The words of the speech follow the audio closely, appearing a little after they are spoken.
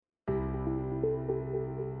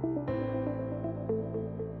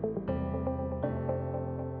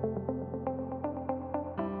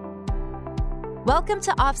Welcome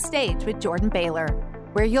to Offstage with Jordan Baylor,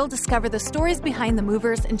 where you'll discover the stories behind the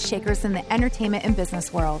movers and shakers in the entertainment and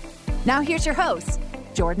business world. Now here's your host,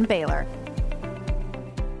 Jordan Baylor.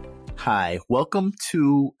 Hi, welcome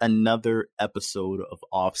to another episode of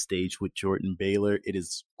Offstage with Jordan Baylor. It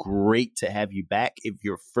is great to have you back. If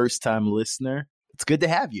you're a first-time listener, it's good to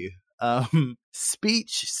have you.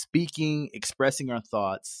 Speech, speaking, expressing our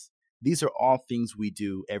thoughts, these are all things we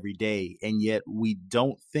do every day, and yet we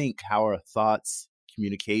don't think how our thoughts,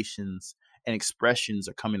 communications, and expressions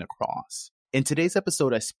are coming across. In today's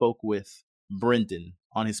episode, I spoke with Brenden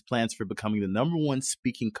on his plans for becoming the #1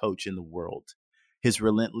 speaking coach in the world, his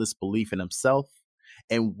relentless belief in himself,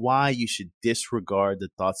 and why you should disregard the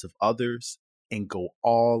thoughts of others and go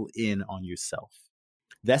all in on yourself.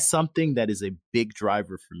 That's something that is a big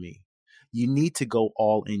driver for me. You need to go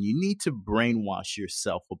all in. You need to brainwash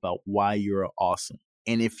yourself about why you're awesome.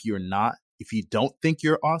 And if you're not, if you don't think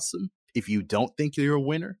you're awesome, if you don't think you're a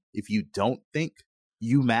winner, if you don't think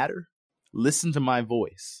you matter, listen to my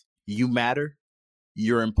voice. You matter,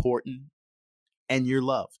 you're important, and you're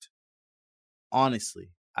loved.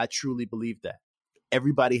 Honestly, I truly believe that.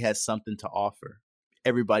 Everybody has something to offer.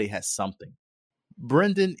 Everybody has something.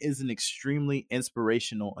 Brenden is an extremely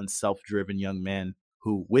inspirational and self-driven young man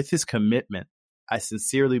who, with his commitment, I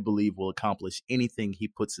sincerely believe will accomplish anything he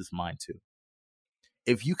puts his mind to.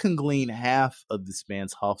 If you can glean half of this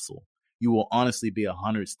man's hustle, you will honestly be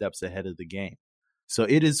 100 steps ahead of the game. So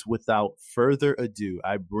it is without further ado,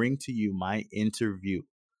 I bring to you my interview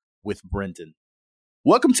with Brenden.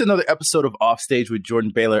 Welcome to another episode of Offstage with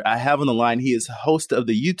Jordan Baylor. I have on the line, he is host of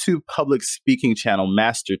the YouTube public speaking channel,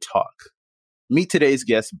 Master Talk. Meet today's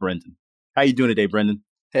guest, Brenden. How you doing today, Brenden?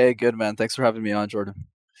 Hey, good, man. Thanks for having me on, Jordan.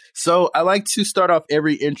 So I like to start off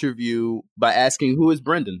every interview by asking, who is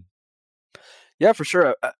Brenden? Yeah, for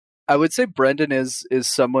sure. I would say Brenden is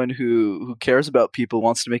someone who cares about people,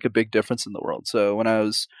 wants to make a big difference in the world. So when I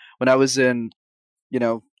was in,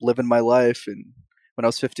 living my life, and when I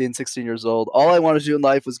was 15, 16 years old, all I wanted to do in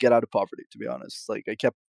life was get out of poverty, to be honest. Like, I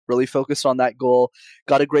kept really focused on that goal,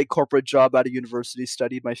 got a great corporate job out of university,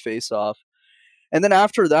 studied my face off. And then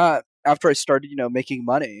after that, after I started, making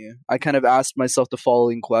money, I kind of asked myself the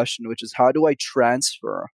following question, which is, how do I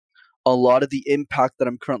transfer a lot of the impact that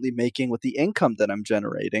I'm currently making with the income that I'm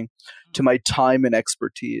generating to my time and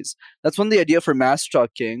expertise? That's when the idea for Master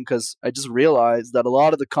Talk came, because I just realized that a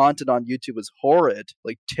lot of the content on YouTube was horrid,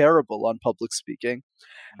 like terrible on public speaking.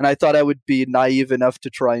 And I thought I would be naive enough to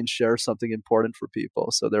try and share something important for people.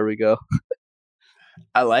 So there we go.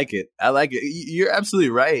 I like it. You're absolutely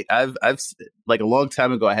right. I've like a long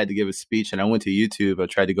time ago, I had to give a speech and I went to YouTube. I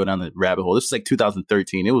tried to go down the rabbit hole. This was like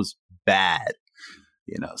 2013. It was bad,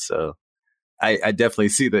 so I definitely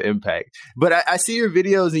see the impact. But I see your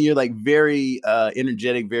videos and you're like very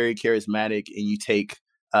energetic, very charismatic, and you take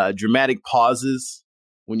dramatic pauses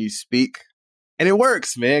when you speak. And it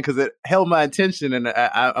works, man, because it held my attention, and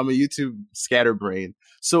I'm a YouTube scatterbrain.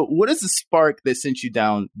 So what is the spark that sent you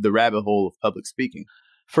down the rabbit hole of public speaking?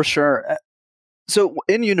 For sure. So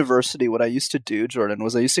in university, what I used to do, Jordan,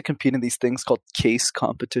 was I used to compete in these things called case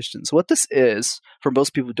competitions. What this is, for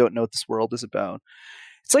most people who don't know what this world is about,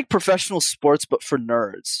 it's like professional sports, but for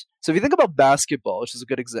nerds. So if you think about basketball, which is a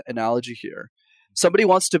good analogy here, somebody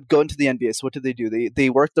wants to go into the NBA. So what do? They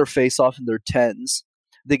work their face off in their tens.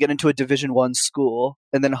 They get into a Division I school,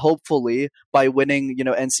 and then hopefully by winning,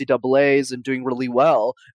 NCAAs and doing really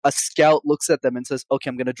well, a scout looks at them and says, okay,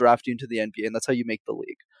 I'm going to draft you into the NBA. And that's how you make the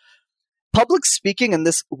league. Public speaking in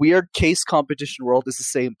this weird case competition world is the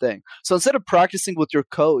same thing. So instead of practicing with your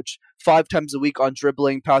coach 5 times a week on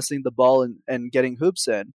dribbling, passing the ball, and getting hoops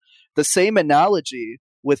in, the same analogy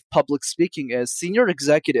with public speaking is senior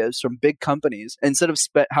executives from big companies, instead of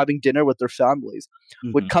having dinner with their families,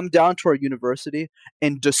 would come down to our university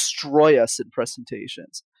and destroy us in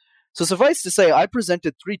presentations. So suffice to say, I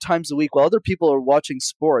presented 3 times a week while other people are watching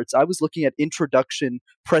sports. I was looking at introduction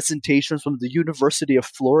presentations from the University of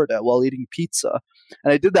Florida while eating pizza.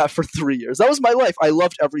 And I did that for 3 years. That was my life. I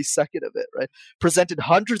loved every second of it, right? Presented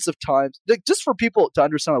hundreds of times. Just for people to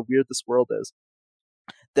understand how weird this world is.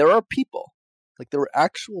 There are people, there were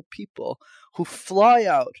actual people who fly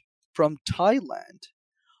out from Thailand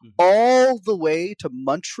all the way to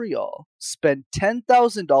Montreal, spend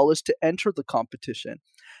 $10,000 to enter the competition,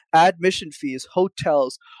 admission fees,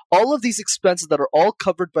 hotels, all of these expenses that are all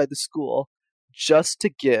covered by the school, just to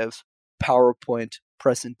give PowerPoint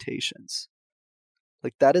presentations.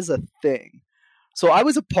 That is a thing. So I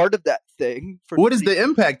was a part of that thing. What is the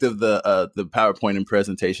impact of the PowerPoint and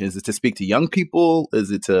presentation? Is it to speak to young people? Is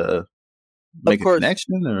it to make a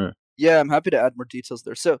connection? Or Yeah, I'm happy to add more details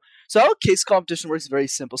there. So how a case competition works is very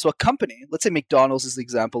simple. So a company, let's say McDonald's is the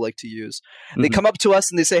example I like to use. They Mhm. come up to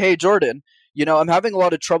us and they say, "Hey, Jordan, I'm having a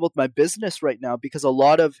lot of trouble with my business right now because a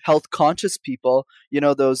lot of health conscious people,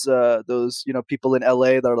 those people in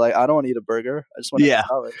LA that are like, I don't want to eat a burger, I just want a Yeah.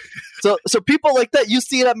 salad." So people like that, you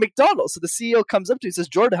see it at McDonald's. So the CEO comes up to you and says,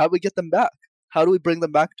 "Jordan, how do we get them back? How do we bring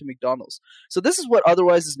them back to McDonald's?" So this is what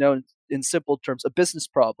otherwise is known in simple terms a business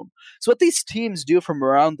problem. So what these teams do from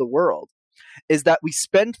around the world is that we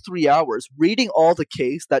spend 3 hours reading all the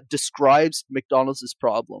case that describes McDonald's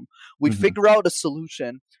problem. We Mhm. figure out a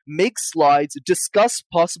solution, make slides, discuss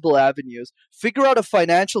possible avenues, figure out a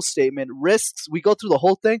financial statement, risks. We go through the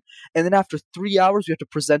whole thing, and then after 3 hours, we have to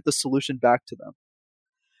present the solution back to them.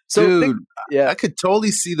 So think, Dude, yeah, I could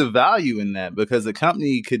totally see the value in that because a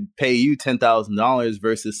company could pay you $10,000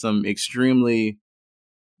 versus some extremely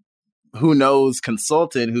who knows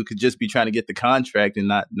consultant who could just be trying to get the contract and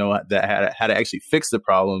not know how to actually fix the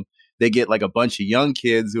problem. They get like a bunch of young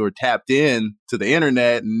kids who are tapped in to the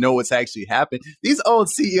internet and know what's actually happening. These old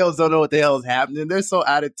CEOs don't know what the hell is happening. They're so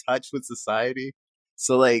out of touch with society.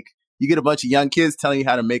 So like you get a bunch of young kids telling you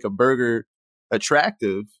how to make a burger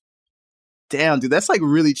attractive. Damn, dude, that's like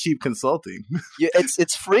really cheap consulting. yeah,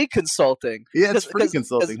 it's free consulting. Yeah, it's free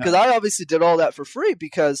consulting, Because huh? I obviously did all that for free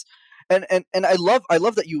because and I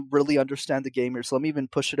love that you really understand the game here. So let me even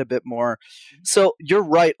push it a bit more. So you're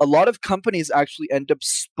right. A lot of companies actually end up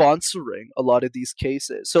sponsoring a lot of these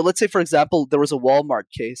cases. So let's say, for example, there was a Walmart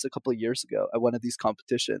case a couple of years ago at one of these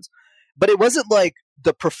competitions, but it wasn't like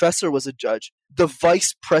the professor was a judge. The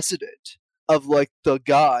vice president of like the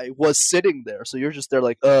guy was sitting there. So you're just there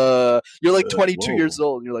like, you're like 22 years Whoa.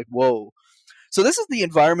 old and you're like, whoa. So this is the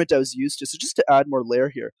environment I was used to. So just to add more layer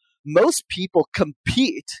here, most people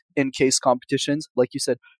compete in case competitions, like you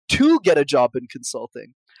said, to get a job in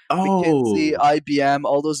consulting. McKinsey, Oh. IBM,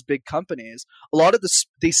 all those big companies. A lot of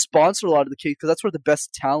they sponsor a lot of the case because that's where the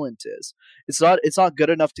best talent is. It's not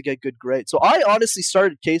good enough to get good grades. So I honestly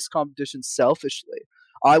started case competitions selfishly.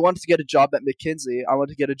 I wanted to get a job at McKinsey. I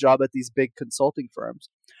wanted to get a job at these big consulting firms,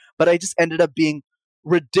 but I just ended up being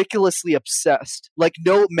ridiculously obsessed, like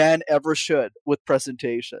no man ever should, with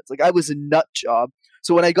presentations. Like I was a nut job.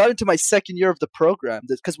 So when I got into my second year of the program,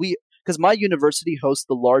 because my university hosts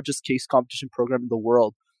the largest case competition program in the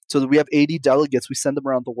world. So that we have 80 delegates, we send them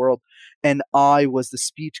around the world, and I was the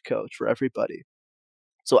speech coach for everybody.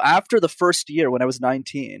 So after the first year, when I was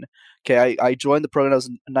 19, okay, I joined the program. I was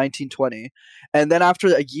 19, 20, and then after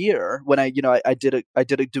a year, when I did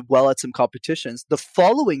well at some competitions. The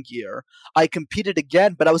following year, I competed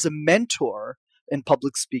again, but I was a mentor in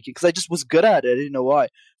public speaking because I just was good at it. I didn't know why,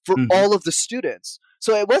 for Mhm. all of the students.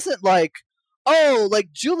 So it wasn't like, oh,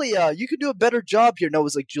 like Julia, you could do a better job here. No, it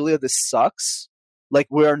was like, Julia, this sucks. Like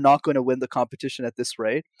we are not going to win the competition at this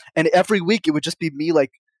rate. And every week it would just be me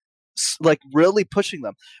like really pushing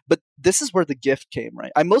them. But this is where the gift came,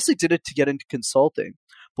 right? I mostly did it to get into consulting.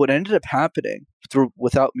 But what ended up happening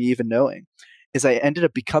without me even knowing is I ended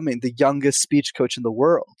up becoming the youngest speech coach in the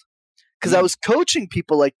world because I Mm. was coaching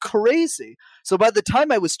people like crazy. So by the time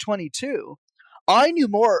I was 22, I knew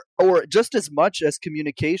more or just as much as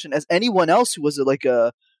communication as anyone else who was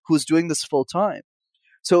who was doing this full time.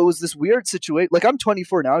 So it was this weird situation. Like I'm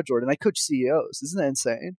 24 now, Jordan. I coach CEOs. Isn't that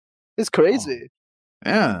insane? It's Oh, crazy.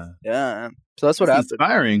 yeah. Yeah. So that's what That's happened.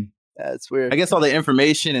 inspiring. Yeah, it's I weird. guess all the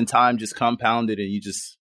information and time just compounded and you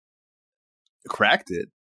just cracked it.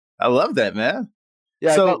 I love that, man.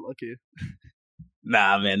 Yeah, I got So, lucky.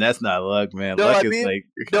 nah, man, that's not luck, man. No, Luck I is mean, like,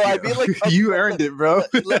 no, I mean like you earned it, bro.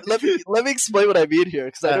 let me explain what I mean here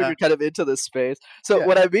because I know Uh, you're kind of into this space. So yeah.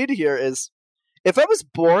 what I mean here is, if I was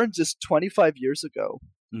born just 25 years ago,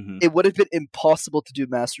 Mm-hmm. it would have been impossible to do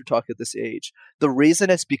Master Talk at this age. The reason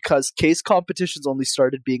is because case competitions only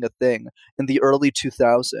started being a thing in the early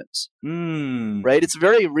 2000s. Right? It's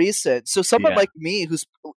very recent. So someone Yeah. like me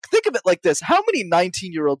think of it like this. How many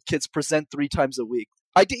 19-year-old kids present 3 times a week?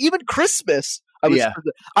 Even Christmas. Yeah.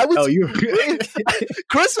 I was Oh, you.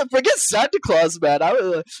 Christmas, forget Santa Claus, man.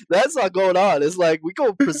 That's not going on. It's like we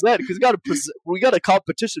go present because we got a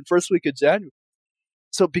competition first week of January.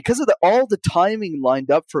 So because of all the timing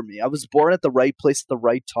lined up for me, I was born at the right place at the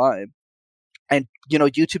right time. And,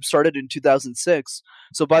 YouTube started in 2006.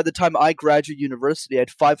 So by the time I graduated university, I had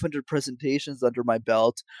 500 presentations under my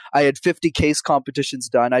belt. I had 50 case competitions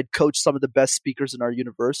done. I'd coached some of the best speakers in our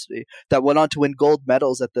university that went on to win gold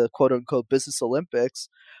medals at the quote unquote Business Olympics.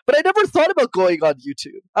 But I never thought about going on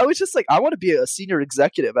YouTube. I was just like, I want to be a senior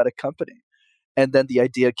executive at a company. And then the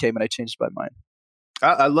idea came and I changed my mind.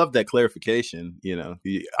 I love that clarification.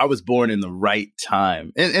 I was born in the right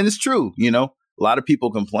time. And it's true, a lot of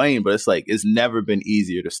people complain, but it's like, it's never been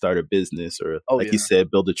easier to start a business or you said,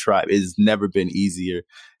 build a tribe. It's never been easier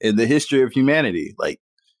in the history of humanity. Like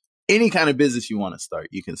any kind of business you want to start,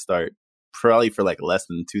 you can start probably for like less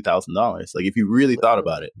than $2,000. Like if you really thought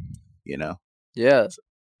about it, you know? Yeah.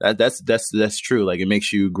 That's true. Like it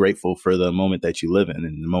makes you grateful for the moment that you live in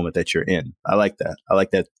and the moment that you're in. I like that. I like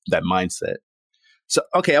that mindset. So,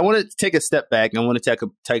 okay, I want to take a step back. I want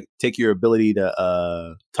to take your ability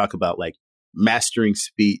to talk about like mastering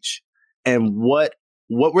speech and what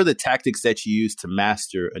were the tactics that you used to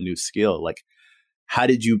master a new skill? Like, how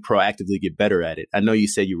did you proactively get better at it? I know you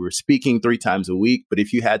said you were speaking 3 times a week, but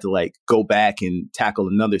if you had to like go back and tackle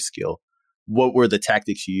another skill, what were the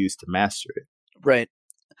tactics you used to master it? Right.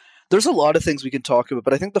 There's a lot of things we can talk about,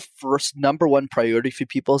 but I think the first number one priority for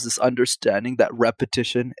people is this understanding that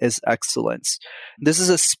repetition is excellence. This is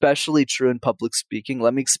especially true in public speaking.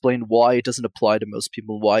 Let me explain why it doesn't apply to most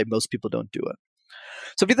people, why most people don't do it.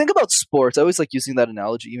 So if you think about sports, I always like using that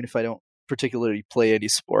analogy, even if I don't particularly play any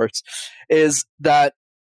sports, is that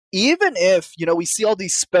even if, we see all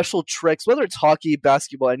these special tricks, whether it's hockey,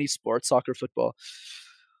 basketball, any sport, soccer, football,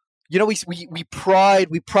 we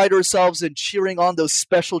pride ourselves in cheering on those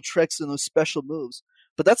special tricks and those special moves.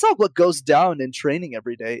 But that's not what goes down in training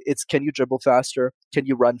every day. It's, can you dribble faster? Can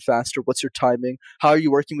you run faster? What's your timing? How are you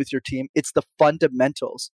working with your team? It's the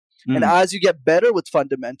fundamentals. And as you get better with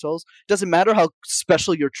fundamentals, it doesn't matter how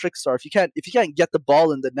special your tricks are. If you can't get the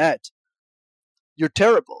ball in the net, you're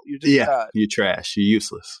terrible. You're just bad. You're trash. You're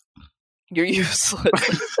useless. You're useless.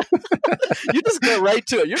 You just go right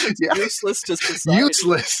to it. You're just useless to society.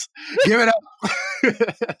 Useless. Give it up.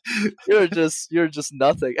 You're just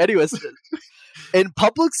nothing. Anyways, in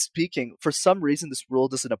public speaking, for some reason, this rule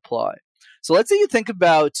doesn't apply. So let's say you think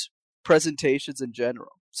about presentations in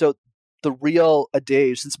general. So the real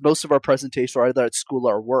adage, since most of our presentations are either at school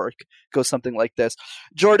or work, goes something like this.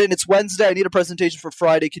 Jordan, it's Wednesday. I need a presentation for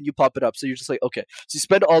Friday. Can you pop it up? So you're just like, okay. So you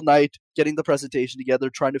spend all night getting the presentation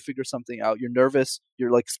together, trying to figure something out. You're nervous.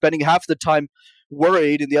 You're like spending half the time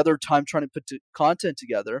worried and the other time trying to put content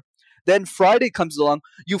together. Then Friday comes along.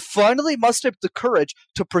 You finally muster up the courage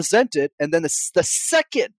to present it. And then the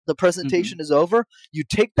second the presentation is over, you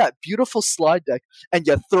take that beautiful slide deck and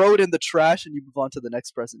you throw it in the trash and you move on to the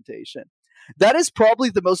next presentation. That is probably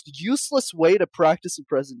the most useless way to practice a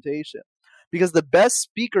presentation, because the best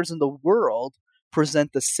speakers in the world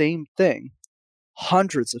present the same thing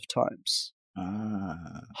hundreds of times.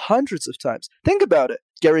 Hundreds of times. Think about it.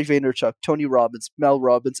 Gary Vaynerchuk, Tony Robbins, Mel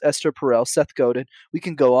Robbins, Esther Perel, Seth Godin. We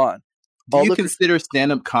can go on. Do you consider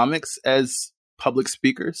stand-up comics as public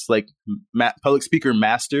speakers, like public speaker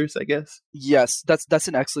masters, I guess? Yes, that's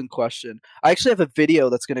an excellent question. I actually have a video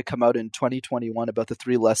that's going to come out in 2021 about the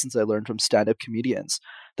 3 lessons I learned from stand-up comedians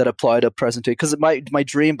that apply to presentation. Because my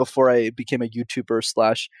dream before I became a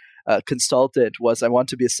YouTuber / consultant was I want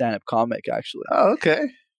to be a stand-up comic, actually. Oh, okay.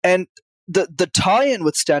 And the tie-in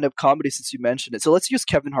with stand-up comedy, since you mentioned it. So let's use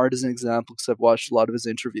Kevin Hart as an example, because I've watched a lot of his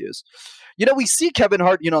interviews. We see Kevin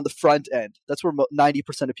Hart, on the front end. That's where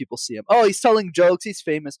 90% of people see him. Oh, he's telling jokes. He's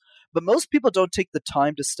famous. But most people don't take the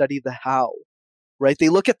time to study the how, right? They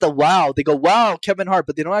look at the wow. They go, wow, Kevin Hart.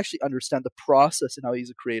 But they don't actually understand the process and how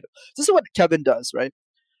he's a creative. This is what Kevin does, right?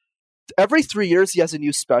 Every 3 years, he has a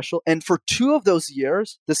new special. And for 2 of those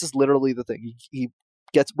years, this is literally the thing. He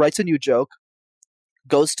writes a new joke,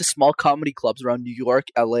 goes to small comedy clubs around New York,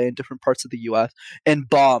 LA, and different parts of the US, and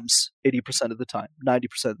bombs 80% of the time, 90%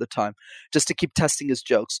 of the time, just to keep testing his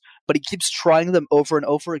jokes. But he keeps trying them over and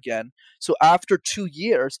over again. So after 2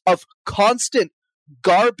 years of constant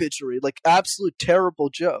garbagery, like absolute terrible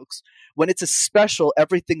jokes, when it's a special,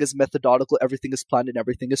 everything is methodological, everything is planned, and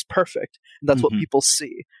everything is perfect. And that's what people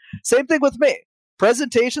see. Same thing with me.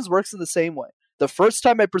 Presentations works in the same way. The first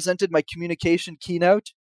time I presented my communication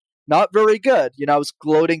keynote, not very good. I was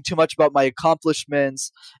gloating too much about my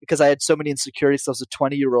accomplishments because I had so many insecurities. I was a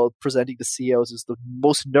 20-year-old presenting to CEOs. It was the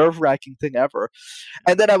most nerve-wracking thing ever.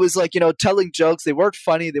 And then I was like, telling jokes. They weren't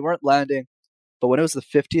funny. They weren't landing. But when it was the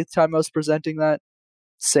 50th time I was presenting that,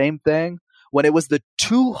 same thing. When it was the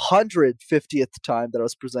 250th time that I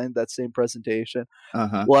was presenting that same presentation,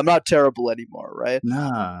 well, I'm not terrible anymore, right?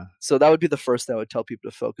 Nah. So that would be the first thing I would tell people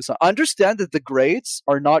to focus on. Understand that the greats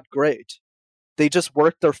are not great. They just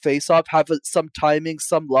work their face off, have some timing,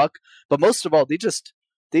 some luck, but most of all, they just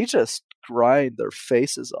grind their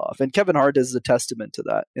faces off. And Kevin Hart is a testament to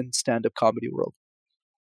that in stand-up comedy world.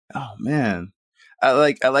 Oh man, I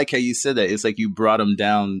like how you said that. It's like you brought him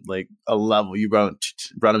down like a level. You brought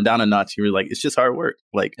him down a notch. You were like, it's just hard work.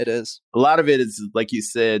 Like it is. A lot of it is, like you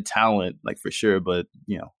said, talent, like for sure. But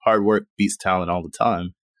hard work beats talent all the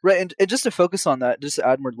time. Right, and just to focus on that, just to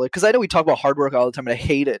add more, because I know we talk about hard work all the time, and I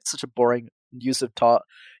hate it. It's such a boring use of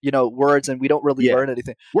words, and we don't really learn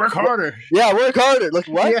anything. Work harder. Yeah, work harder. Like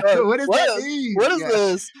what? What does that mean? What is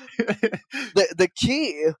this? The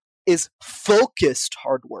key is focused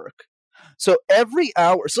hard work. So every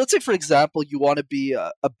hour. So let's say, for example, you want to be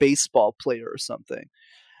a baseball player or something,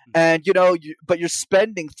 and but you're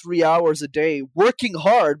spending 3 hours a day working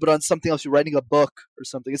hard, but on something else, you're writing a book or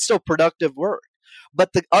something. It's still productive work.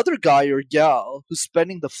 But the other guy or gal who's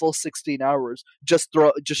spending the full 16 hours just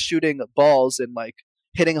shooting balls and like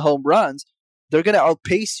hitting home runs, they're going to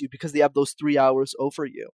outpace you because they have those 3 hours over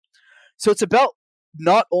you. So it's about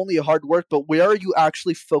not only hard work, but where are you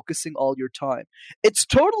actually focusing all your time? It's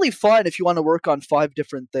totally fine if you want to work on 5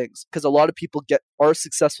 different things, because a lot of people are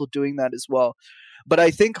successful doing that as well. But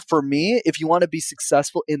I think for me, if you want to be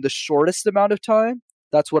successful in the shortest amount of time,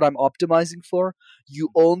 that's what I'm optimizing for. You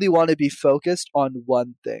only want to be focused on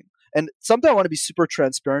one thing. And something I want to be super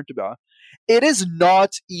transparent about. It is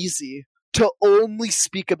not easy to only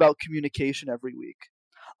speak about communication every week.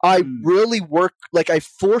 I really work, I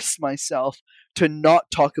force myself to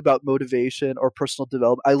not talk about motivation or personal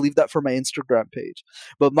development. I leave that for my Instagram page.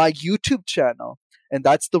 But my YouTube channel, and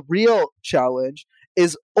that's the real challenge,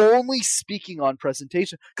 is only speaking on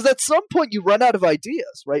presentation. Because at some point you run out of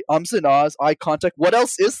ideas, right? Ums and ahs, eye contact. What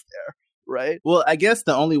else is there, right? Well, I guess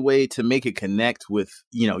the only way to make it connect with,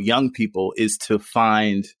 young people is to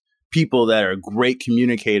find people that are great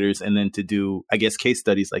communicators, and then to do, I guess, case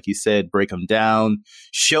studies, like you said, break them down,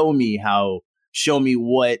 show me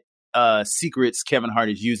what secrets Kevin Hart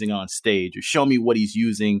is using on stage, or show me what he's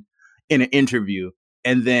using in an interview.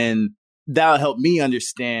 And then that'll help me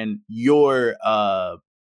understand your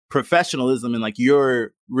professionalism and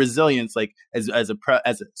your resilience, as a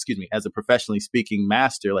professionally speaking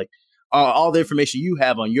master, all the information you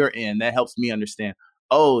have on your end, that helps me understand,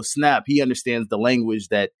 oh snap, he understands the language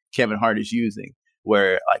that Kevin Hart is using,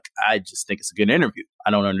 where I just think it's a good interview.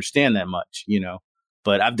 I don't understand that much,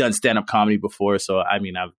 but I've done stand-up comedy before. So I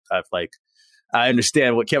mean, I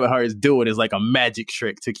understand what Kevin Hart is doing is like a magic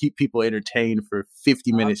trick to keep people entertained for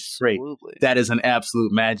 50 minutes straight. That is an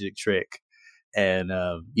absolute magic trick. And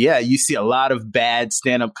you see a lot of bad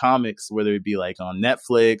stand-up comics, whether it be on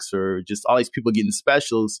Netflix or just all these people getting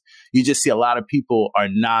specials. You just see a lot of people are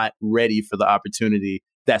not ready for the opportunity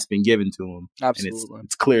that's been given to them. Absolutely. And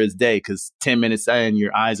it's clear as day, because 10 minutes in,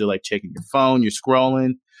 your eyes are checking your phone, you're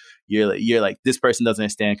scrolling. You're like, this person doesn't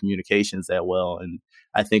understand communications that well. And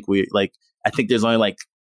I think there's only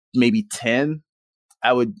maybe 10,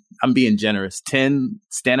 I'm being generous, 10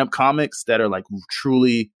 stand-up comics that are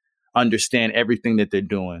truly understand everything that they're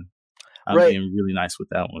doing. I'm being really nice with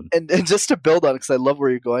that one. And just to build on it, because I love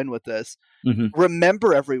where you're going with this,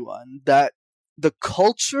 remember, everyone, that the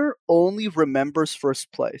culture only remembers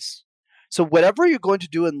first place. So whatever you're going to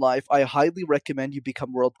do in life, I highly recommend you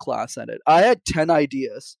become world-class at it. I had 10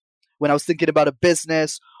 ideas when I was thinking about a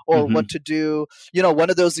business or what to do. One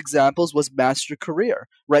of those examples was master career,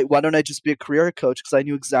 right? Why don't I just be a career coach? Because I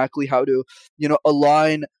knew exactly how to,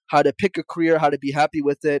 align, how to pick a career, how to be happy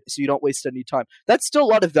with it, so you don't waste any time. That's still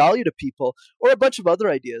a lot of value to people, or a bunch of other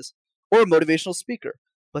ideas, or a motivational speaker.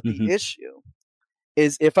 But the issue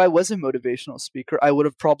is, if I was a motivational speaker, I would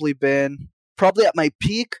have probably been at my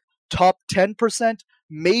peak, top 10%,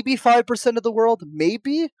 maybe 5% of the world,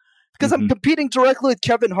 maybe. Because I'm competing directly with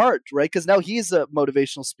Kevin Hart, right? Because now he's a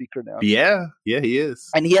motivational speaker now. Yeah, he is.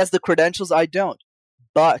 And he has the credentials I don't.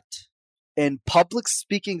 But in public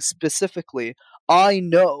speaking specifically, I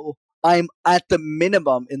know I'm at the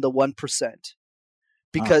minimum in the 1%.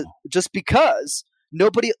 Because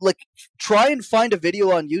nobody, try and find a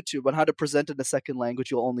video on YouTube on how to present in a second language,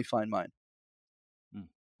 you'll only find mine.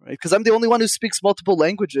 Right? Because I'm the only one who speaks multiple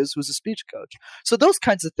languages who's a speech coach. So those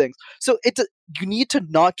kinds of things. So you need to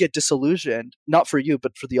not get disillusioned, not for you,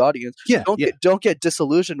 but for the audience. Don't get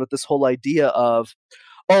disillusioned with this whole idea of,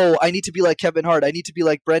 oh, I need to be like Kevin Hart. I need to be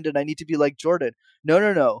like Brenden. I need to be like Jordan.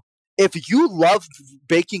 No. If you love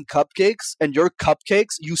baking cupcakes and your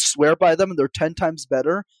cupcakes, you swear by them and they're 10 times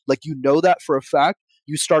better, that for a fact,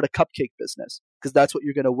 you start a cupcake business, because that's what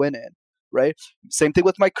you're going to win in, right? Same thing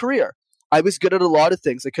with my career. I was good at a lot of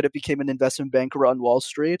things. I could have become an investment banker on Wall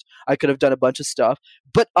Street. I could have done a bunch of stuff.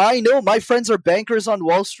 But I know my friends are bankers on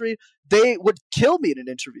Wall Street. They would kill me in an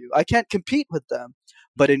interview. I can't compete with them.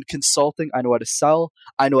 But in consulting, I know how to sell.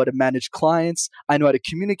 I know how to manage clients. I know how to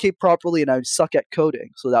communicate properly, and I suck at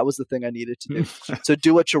coding. So that was the thing I needed to do. So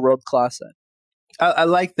do what you're world class at. I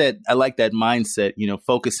like that. I like that mindset,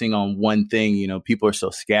 focusing on one thing. People are so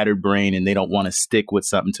scatterbrained and they don't want to stick with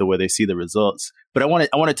something to where they see the results. But I want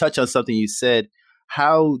to touch on something you said.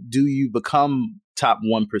 How do you become top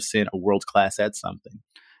 1% are world class at something?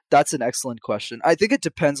 That's an excellent question. I think it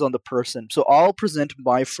depends on the person. So I'll present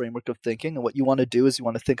my framework of thinking, and what you want to do is you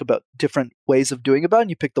want to think about different ways of doing about it, and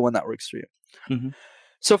you pick the one that works for you. Mm-hmm.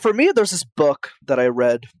 So for me, there's this book that I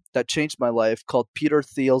read that changed my life called Peter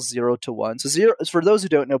Thiel's 0 to 1. So for those who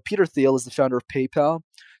don't know, Peter Thiel is the founder of PayPal.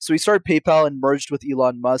 So he started PayPal and merged with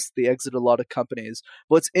Elon Musk. They exited a lot of companies.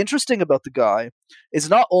 But what's interesting about the guy is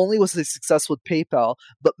not only was he successful with PayPal,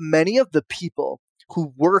 but many of the people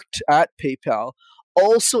who worked at PayPal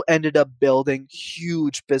also ended up building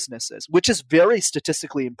huge businesses, which is very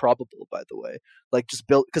statistically improbable, by the way. Like just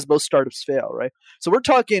build, because most startups fail, right? So we're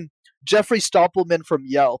talking Jeffrey Stoppelman from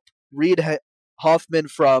Yelp, Reid Hoffman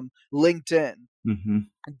from LinkedIn,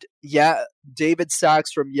 David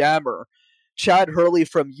Sachs from Yammer, Chad Hurley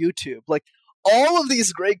from YouTube. Like all of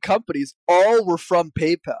these great companies all were from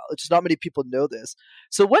PayPal. It's just not many people know this.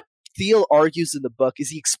 So what Thiel argues in the book is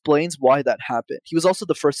he explains why that happened. He was also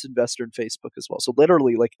the first investor in Facebook as well. So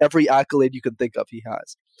literally like every accolade you can think of, he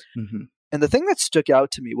has. Mm-hmm. And the thing that stuck out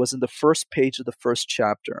to me was in the first page of the first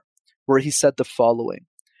chapter where he said the following.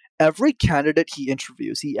 Every candidate he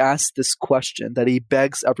interviews, he asks this question that he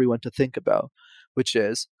begs everyone to think about, which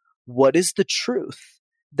is, what is the truth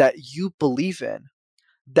that you believe in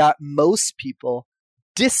that most people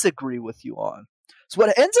disagree with you on? So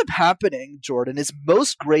what ends up happening, Jordan, is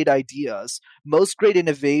most great ideas, most great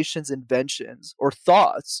innovations, inventions, or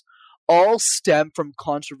thoughts all stem from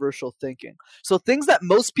controversial thinking. So things that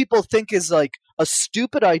most people think is like a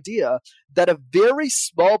stupid idea, that a very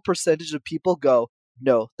small percentage of people go,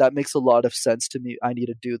 no, that makes a lot of sense to me. I need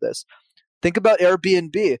to do this. Think about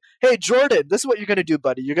Airbnb. Hey, Jordan, this is what you're going to do,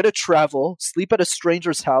 buddy. You're going to travel, sleep at a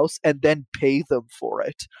stranger's house, and then pay them for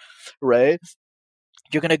it, right?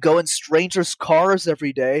 You're going to go in strangers' cars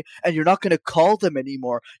every day, and you're not going to call them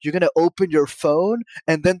anymore. You're going to open your phone,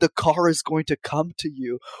 and then the car is going to come to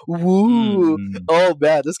you. Woo! Oh,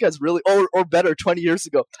 man, this guy's really... Or better, 20 years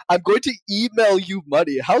ago, I'm going to email you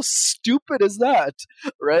money. How stupid is that,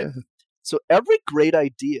 right? Yeah. So every great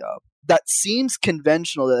idea that seems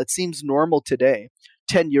conventional, that seems normal today,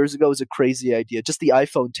 10 years ago was a crazy idea. Just the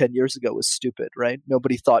iPhone 10 years ago was stupid, right?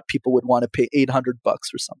 Nobody thought people would want to pay $800 or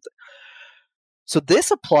something. So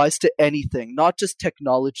this applies to anything, not just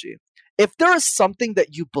technology. If there is something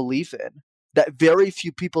that you believe in that very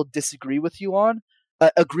few people agree with you on,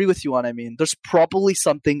 there's probably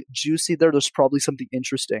something juicy there. There's probably something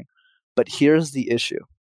interesting. But here's the issue.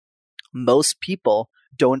 Most people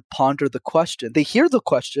don't ponder the question. They hear the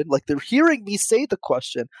question, like they're hearing me say the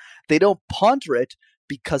question. They don't ponder it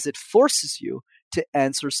because it forces you to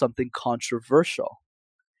answer something controversial.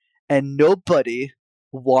 And nobody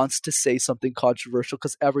wants to say something controversial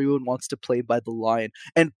because everyone wants to play by the line.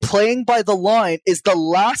 And playing by the line is the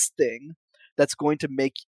last thing that's going to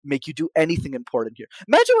make you do anything important here.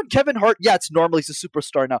 Imagine when Kevin Hart, it's normal, he's a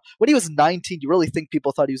superstar now. When he was 19, you really think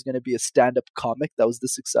people thought he was going to be a stand-up comic that was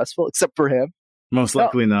this successful, except for him? Most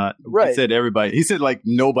likely not. Right. He said like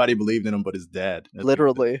nobody believed in him but his dad. That's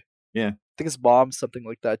literally. Yeah. I think his mom, something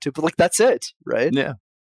like that too. But like that's it, right? Yeah.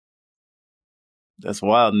 That's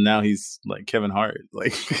wild. And now he's like Kevin Hart.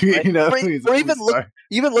 Like right? or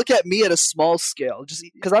even look at me at a small scale. Just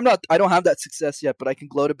because I don't have that success yet, but I can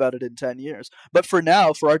gloat about it in 10 years. But for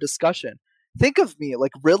now, for our discussion, think of me,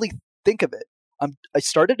 like really think of it. I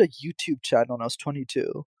started a YouTube channel when I was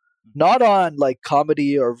 22. Not on like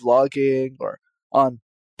comedy or vlogging or on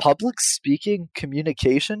public speaking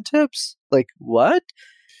communication tips. Like what?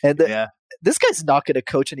 And this guy's not going to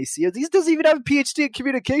coach any CEOs. He doesn't even have a PhD in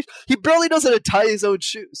communication. He barely knows how to tie his own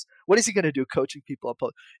shoes. What is he going to do coaching people on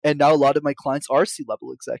public? And now a lot of my clients are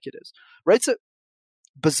C-level executives, right? So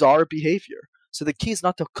bizarre behavior. So the key is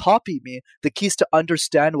not to copy me. The key is to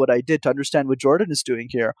understand what I did, to understand what Jordan is doing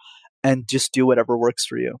here, and just do whatever works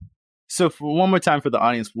for you. So for one more time for the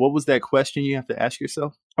audience, what was that question you have to ask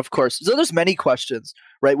yourself? Of course. So there's many questions,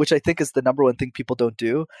 right? Which I think is the number one thing people don't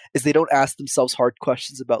do is they don't ask themselves hard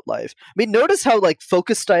questions about life. I mean, notice how like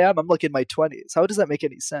focused I am. I'm like in my 20s. How does that make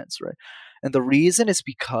any sense, right? And the reason is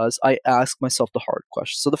because I ask myself the hard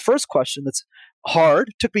question. So the first question that's hard,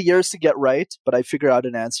 took me years to get right, but I figured out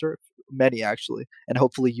an answer. Many actually, and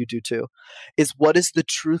hopefully you do too, is what is the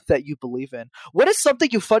truth that you believe in? What is something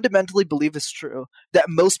you fundamentally believe is true that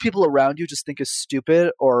most people around you just think is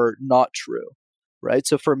stupid or not true, right?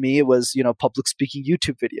 So for me, it was, public speaking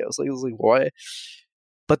YouTube videos. Like, I was like, why?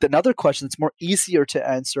 But another question that's more easier to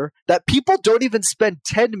answer that people don't even spend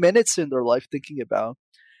 10 minutes in their life thinking about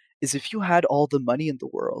is if you had all the money in the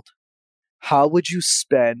world, how would you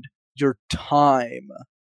spend your time?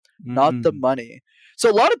 Not the money. So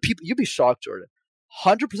a lot of people, you'd be shocked, Jordan.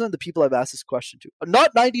 100% of the people I've asked this question to,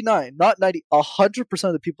 not 99, not 90, 100%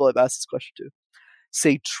 of the people I've asked this question to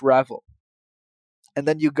say travel. And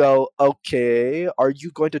then you go, okay, are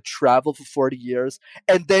you going to travel for 40 years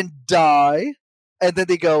and then die? And then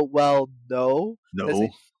they go, well, no. No.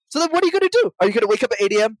 So then what are you going to do? Are you going to wake up at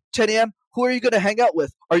 8 a.m., 10 a.m.? Who are you going to hang out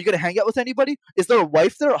with? Are you going to hang out with anybody? Is there a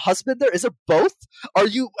wife there, a husband there? Is there both? Are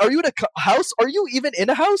you in a house? Are you even in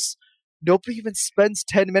a house? Nobody even spends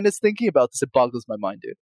 10 minutes thinking about this. It boggles my mind,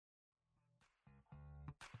 dude.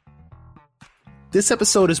 This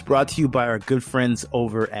episode is brought to you by our good friends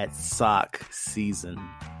over at Sock Season.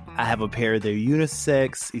 I have a pair of their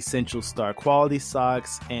unisex Essential Star quality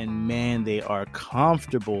socks, and man, they are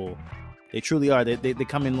comfortable. They truly are. They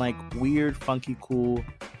come in like weird, funky, cool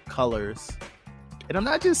colors. And I'm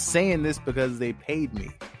not just saying this because they paid me.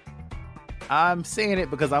 I'm saying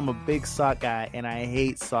it because I'm a big sock guy, and I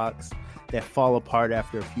hate socks that fall apart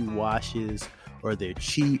after a few washes, or they're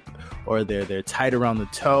cheap, or they're tight around the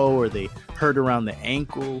toe, or they hurt around the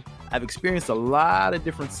ankle. I've experienced a lot of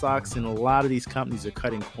different socks, and a lot of these companies are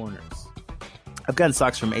cutting corners. I've gotten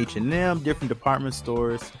socks from H&M, different department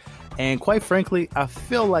stores, and quite frankly, I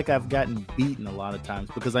feel like I've gotten beaten a lot of times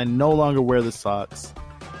because I no longer wear the socks.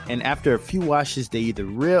 And after a few washes, they either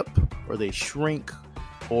rip, or they shrink,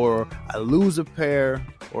 or I lose a pair,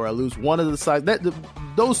 or I lose one of the socks.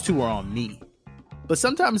 Those two are on me. But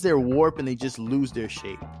sometimes they're warped and they just lose their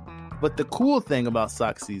shape. But the cool thing about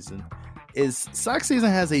Sock Season is Sock Season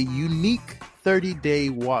has a unique 30-day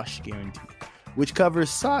wash guarantee, which covers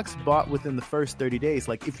socks bought within the first 30 days.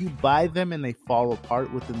 Like if you buy them and they fall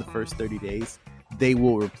apart within the first 30 days, they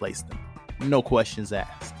will replace them. No questions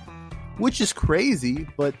asked. Which is crazy,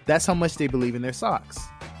 but that's how much they believe in their socks.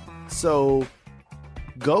 So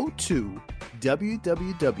go to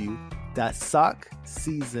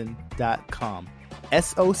www.sockseason.com.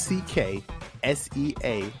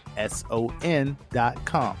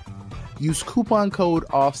 SOCKSEASON.com. Use coupon code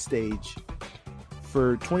OFFSTAGE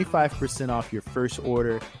for 25% off your first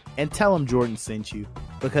order, and tell them Jordan sent you,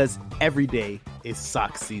 because every day is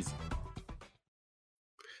sock season.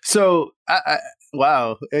 So,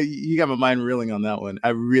 wow, you got my mind reeling on that one. I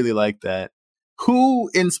really like that. Who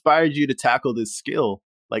inspired you to tackle this skill?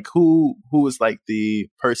 Like, who was like the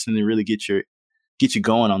person to really get you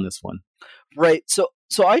going on this one? Right. So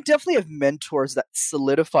I definitely have mentors that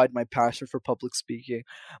solidified my passion for public speaking.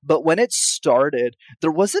 But when it started,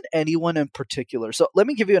 there wasn't anyone in particular. So let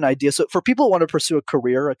me give you an idea. So for people who want to pursue a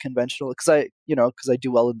career, a conventional, because I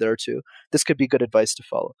do well in there too, this could be good advice to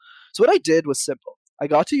follow. So what I did was simple. I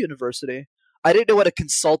got to university. I didn't know what a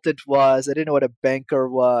consultant was. I didn't know what a banker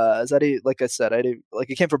was. I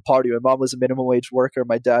came from poverty. My mom was a minimum wage worker.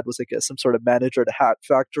 My dad was some sort of manager at a hat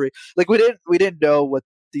factory. Like we didn't know what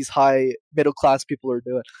these high middle class people are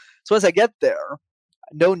doing. So as I get there,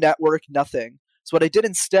 no network, nothing. So what I did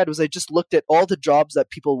instead was I just looked at all the jobs that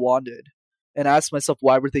people wanted and asked myself,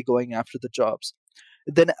 why were they going after the jobs?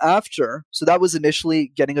 Then so that was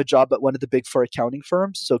initially getting a job at one of the big four accounting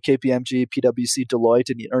firms. So KPMG, PwC, Deloitte,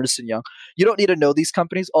 and Ernst & Young. You don't need to know these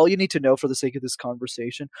companies. All you need to know for the sake of this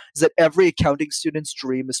conversation is that every accounting student's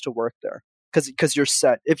dream is to work there because you're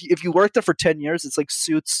set. If you work there for 10 years, it's like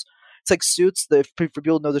Suits. It's like Suits. For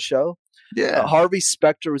people who know the show, yeah. Harvey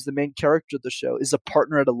Specter was the main character of the show. Is a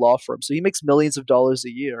partner at a law firm, so he makes millions of dollars a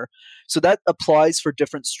year. So that applies for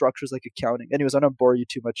different structures like accounting. Anyways, I don't bore you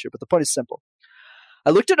too much here, but the point is simple. I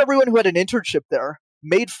looked at everyone who had an internship there,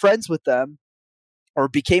 made friends with them, or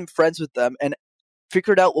became friends with them, and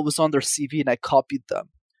figured out what was on their CV, and I copied them.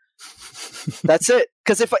 That's it.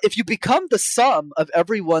 Because if you become the sum of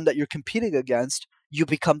everyone that you're competing against, you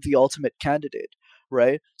become the ultimate candidate.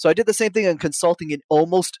 Right. So I did the same thing in consulting. In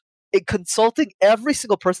consulting, every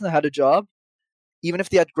single person that had a job, even if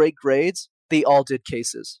they had great grades, they all did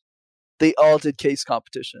cases. They all did case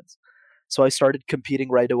competitions. So I started competing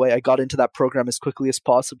right away. I got into that program as quickly as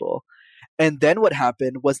possible. And then what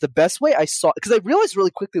happened was the best way I saw, because I realized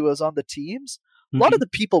really quickly when I was on the teams, a lot of the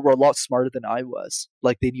people were a lot smarter than I was.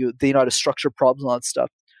 Like they knew how to structure problems and all that stuff.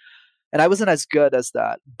 And I wasn't as good as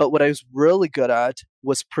that. But what I was really good at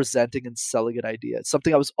was presenting and selling an idea. It's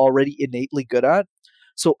something I was already innately good at.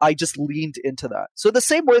 So I just leaned into that. So the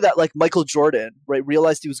same way that like Michael Jordan, right,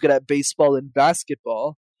 realized he was good at baseball and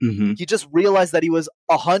basketball, he just realized that he was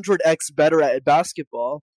 100x better at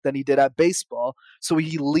basketball than he did at baseball. So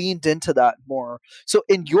he leaned into that more. So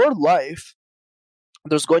in your life,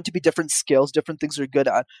 there's going to be different skills, different things you're good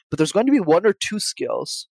at, but there's going to be one or two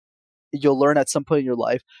skills you'll learn at some point in your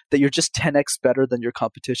life that you're just 10x better than your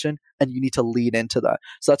competition, and you need to lean into that.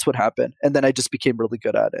 So that's what happened. And then I just became really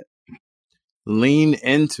good at it. Lean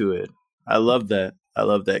into it. I love that.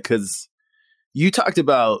 Because you talked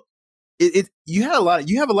about it. You have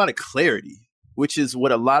a lot of clarity, which is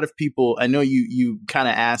what a lot of people, I know you kind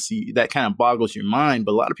of ask, that kind of boggles your mind,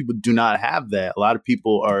 but a lot of people do not have that. A lot of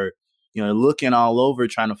people are, looking all over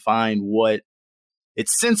trying to find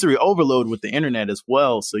it's sensory overload with the internet as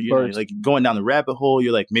well. So, like going down the rabbit hole,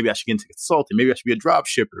 you're like, maybe I should get into consulting. Maybe I should be a drop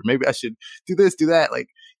shipper. Maybe I should do this, do that. Like,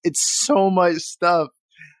 it's so much stuff.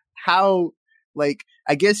 How, like,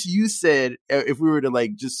 I guess you said, if we were to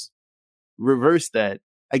like just reverse that,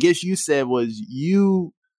 I guess you said was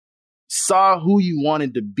you saw who you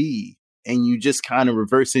wanted to be and you just kind of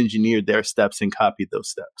reverse engineered their steps and copied those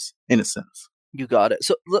steps in a sense. You got it.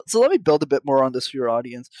 So let me build a bit more on this for your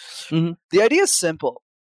audience. Mm-hmm. The idea is simple.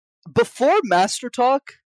 Before Master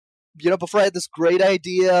Talk, before I had this great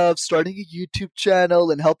idea of starting a YouTube channel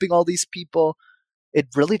and helping all these people, it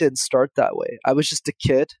really didn't start that way. I was just a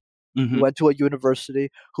kid who went to a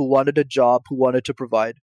university, who wanted a job, who wanted to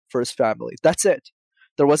provide for his family. That's it.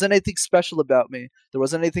 There wasn't anything special about me. There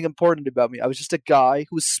wasn't anything important about me. I was just a guy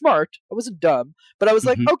who was smart. I wasn't dumb, but I was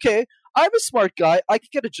like, okay, I'm a smart guy. I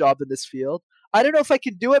could get a job in this field. I don't know if I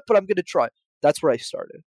can do it, but I'm going to try. That's where I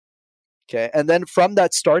started. Okay. And then from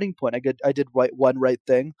that starting point, I did one right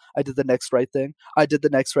thing. I did the next right thing. I did the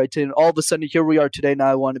next right thing. And all of a sudden, here we are today. Now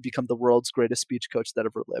I want to become the world's greatest speech coach that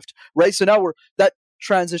ever lived. Right. So now that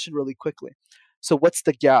transitioned really quickly. So what's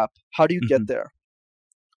the gap? How do you get there?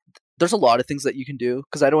 There's a lot of things that you can do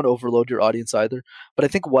because I don't want to overload your audience either. But I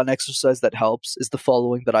think one exercise that helps is the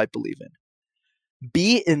following that I believe in.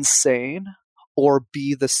 Be insane or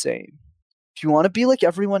be the same. If you want to be like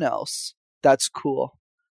everyone else, that's cool.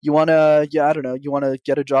 You want to, you want to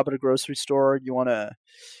get a job at a grocery store. You want to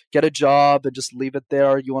get a job and just leave it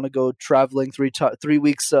there. You want to go traveling 3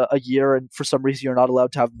 weeks a year and for some reason you're not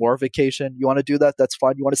allowed to have more vacation. You want to do that? That's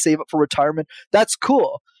fine. You want to save up for retirement? That's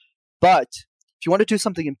cool. But if you want to do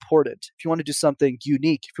something important, if you want to do something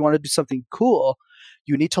unique, if you want to do something cool,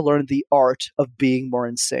 you need to learn the art of being more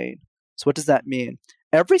insane. So what does that mean?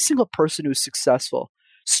 Every single person who's successful,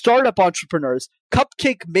 startup entrepreneurs,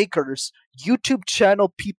 cupcake makers, YouTube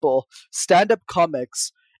channel people, stand-up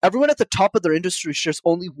comics, everyone at the top of their industry shares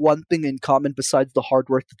only one thing in common besides the hard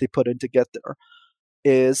work that they put in to get there,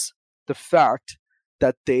 is the fact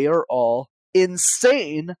that they are all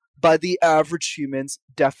insane by the average human's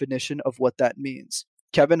definition of what that means.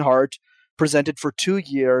 Kevin Hart presented for 2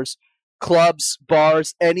 years, clubs,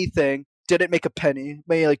 bars, anything, didn't make a penny,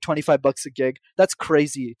 made like $25 a gig. That's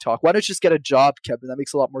crazy talk. Why don't you just get a job, Kevin? That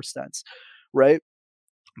makes a lot more sense, right?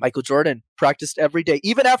 Michael Jordan practiced every day,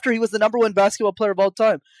 even after he was the number one basketball player of all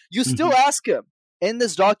time. You still ask him in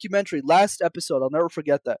this documentary, last episode, I'll never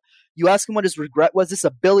forget that. You ask him what his regret was. This is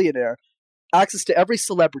a billionaire, access to every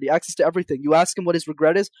celebrity, access to everything. You ask him what his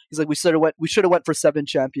regret is. He's like, we should have went for 7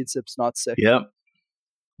 championships, not 6. Yep.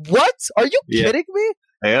 What? Are you kidding me?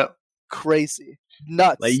 Yep. Crazy.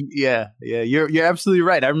 Nuts. Like, yeah. You're absolutely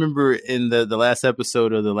right. I remember in the last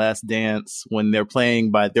episode of The Last Dance when they're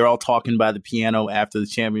all talking by the piano after the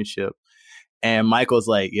championship, and Michael's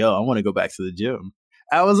like, "Yo, I want to go back to the gym."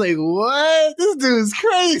 I was like, "What? This dude's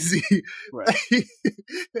crazy." Right.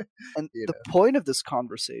 And the point of this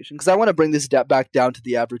conversation, because I want to bring this back down to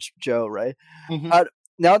the average Joe, right?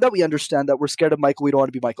 Now that we understand that we're scared of Michael, we don't want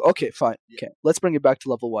to be Michael. Okay, fine. Okay, let's bring it back to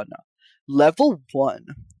level 1 now. Level 1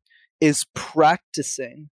 is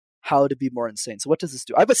practicing how to be more insane. So what does this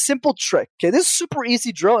do? I have a simple trick. Okay, this is super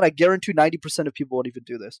easy drill, and I guarantee 90% of people won't even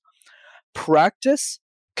do this. Practice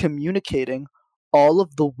communicating all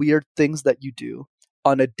of the weird things that you do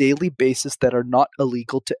on a daily basis that are not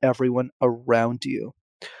illegal to everyone around you.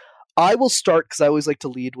 I will start, because I always like to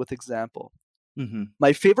lead with example.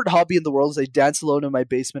 My favorite hobby in the world is I dance alone in my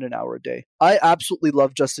basement an hour a day. I absolutely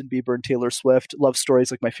love Justin Bieber and Taylor Swift. Love Stories,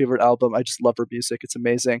 like my favorite album. I just love her music. It's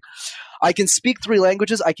amazing. I can speak 3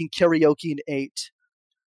 languages. I can karaoke in 8.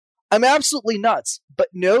 I'm absolutely nuts. But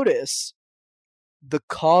notice the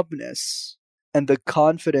calmness and the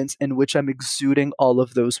confidence in which I'm exuding all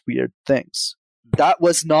of those weird things. That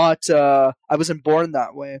was not, I wasn't born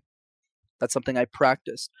that way. That's something I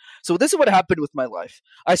practiced. So this is what happened with my life.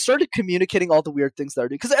 I started communicating all the weird things that I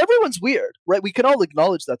do, because everyone's weird, right? We can all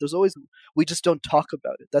acknowledge that. We just don't talk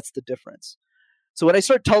about it. That's the difference. So when I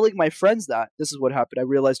started telling my friends that, this is what happened. I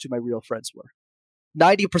realized who my real friends were.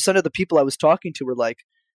 90% of the people I was talking to were like,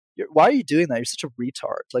 why are you doing that? You're such a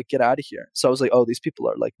retard. Like, get out of here. So I was like, oh, these people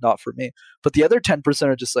are like not for me. But the other 10%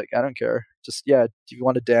 are just like, I don't care. Just, if you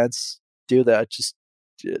want to dance, do that. Just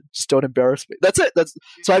don't embarrass me. That's it.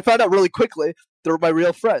 So I found out really quickly they were my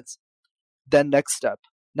real friends. Then next step,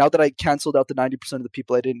 now that I canceled out the 90% of the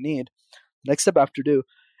people I didn't need, the next step I have to do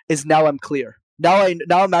is now I'm clear. Now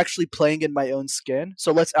I'm actually playing in my own skin.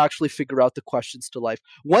 So let's actually figure out the questions to life.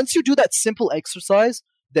 Once you do that simple exercise,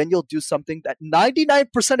 then you'll do something that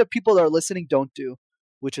 99% of people that are listening don't do,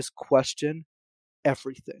 which is question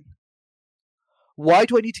everything. Why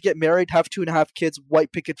do I need to get married, have 2.5 kids,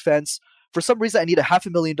 white picket fence? For some reason, I need a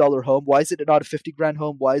 $500,000 home. Why is it not a 50 grand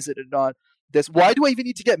home? Why is it not this? Why do I even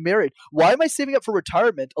need to get married? Why am I saving up for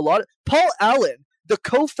retirement? Paul Allen, the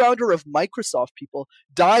co-founder of Microsoft, people,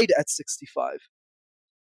 died at 65.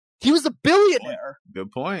 He was a billionaire.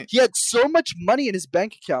 Good point. He had so much money in his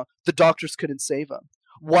bank account, the doctors couldn't save him.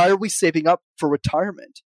 Why are we saving up for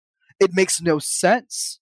retirement? It makes no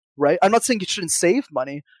sense, right? I'm not saying you shouldn't save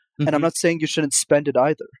money, and I'm not saying you shouldn't spend it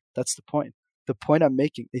either. That's the point. The point I'm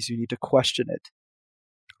making is you need to question it.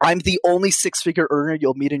 I'm the only 6-figure earner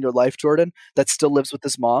you'll meet in your life, Jordan, that still lives with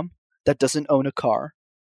his mom, that doesn't own a car.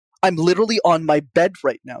 I'm literally on my bed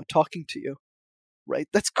right now talking to you, right?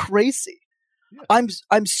 That's crazy. Yeah.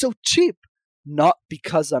 I'm so cheap, not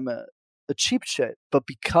because I'm a cheap shit, but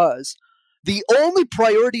because the only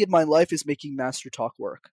priority in my life is making Master Talk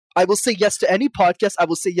work. I will say yes to any podcast. I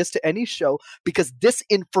will say yes to any show because this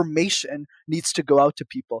information needs to go out to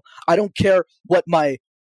people. I don't care what my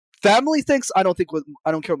family thinks. I don't care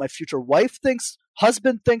what my future wife thinks,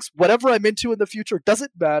 husband thinks, whatever I'm into in the future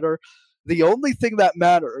doesn't matter. The only thing that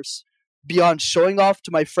matters beyond showing off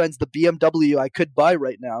to my friends the BMW I could buy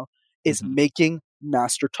right now is making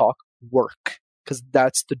Master Talk work, because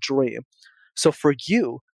that's the dream. So for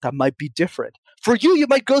you, that might be different. For you, you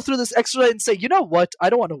might go through this exercise and say, you know what? I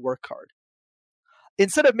don't want to work hard.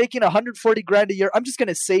 Instead of making 140 grand a year, I'm just going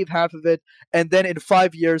to save half of it. And then in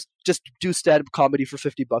 5 years, just do stand-up comedy for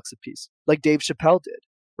 $50 a piece. Like Dave Chappelle did,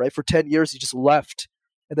 right? For 10 years, he just left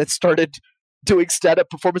and then started doing stand-up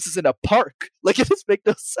performances in a park. Like, it just makes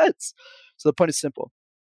no sense. So the point is simple.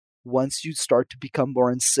 Once you start to become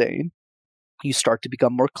more insane, you start to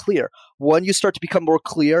become more clear. When you start to become more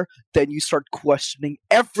clear, then you start questioning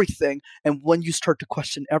everything. And when you start to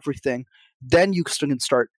question everything, then you can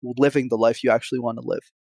start living the life you actually want to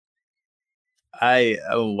live.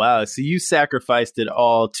 Oh, wow. So you sacrificed it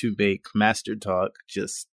all to make Master Talk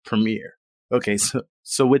just premiere. Okay,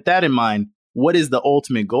 so with that in mind, what is the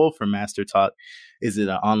ultimate goal for Master Talk? Is it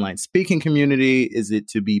an online speaking community? Is it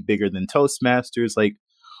to be bigger than Toastmasters? Like,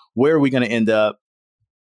 where are we going to end up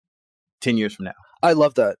 10 years from now? I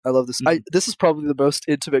love that. I love this. This is probably the most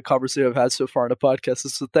intimate conversation I've had so far in a podcast.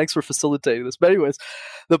 So thanks for facilitating this. But anyways,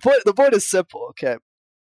 the point is simple. Okay.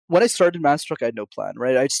 When I started Master Talk, I had no plan,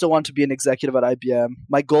 right? I still wanted to be an executive at IBM.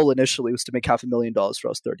 My goal initially was to make $500,000 for I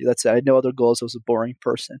was 30. That's it. I had no other goals. I was a boring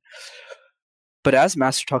person. But as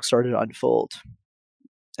Master Talk started to unfold,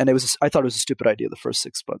 and I thought it was a stupid idea the first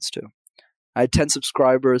 6 months too. I had 10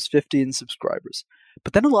 subscribers, 15 subscribers.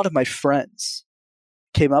 But then a lot of my friends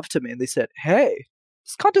came up to me and they said, hey,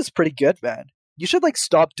 this content's pretty good, man. You should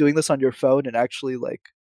stop doing this on your phone and actually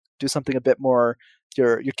do something a bit more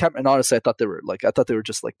your camera. And honestly, I thought they were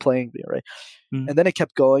just playing me, right? And then it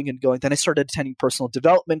kept going and going. Then I started attending personal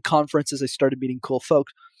development conferences. I started meeting cool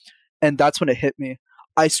folks. And that's when it hit me.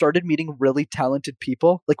 I started meeting really talented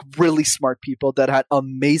people, really smart people that had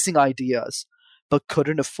amazing ideas, but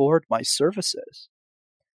couldn't afford my services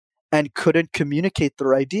and couldn't communicate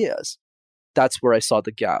their ideas. That's where I saw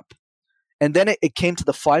the gap. And then it came to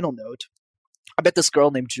the final note. I met this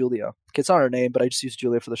girl named Julia. Okay, it's not her name, but I just used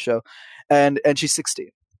Julia for the show. And she's 16.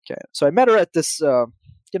 Okay. So I met her at this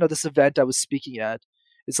this event I was speaking at.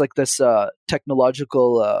 It's like this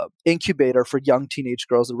technological incubator for young teenage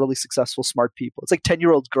girls and really successful, smart people. It's like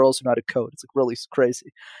 10-year-old girls who know how to code. It's really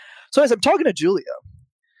crazy. So as I'm talking to Julia,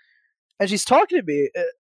 and she's talking to me,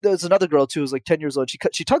 there's another girl too who's 10 years old.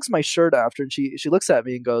 She tugs my shirt after, and she looks at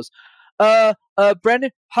me and goes,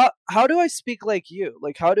 Brenden, how do I speak like you?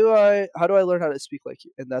 How do I learn how to speak like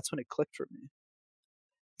you? And that's when it clicked for me.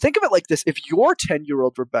 Think of it like this. If you're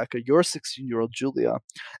 10-year-old Rebecca, you're 16-year-old Julia,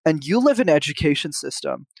 and you live in an education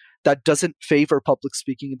system that doesn't favor public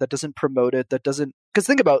speaking, that doesn't promote it, because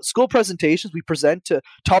think about school presentations, we present to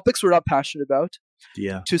topics we're not passionate about,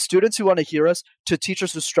 to students who want to hear us, to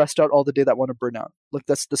teachers who are stressed out all the day that want to burn out.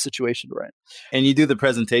 That's the situation we're in. And you do the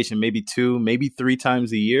presentation maybe 2, maybe 3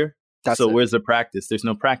 times a year. Where's the practice? There's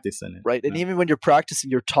no practice in it. Right. And even when you're practicing,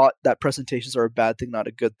 you're taught that presentations are a bad thing, not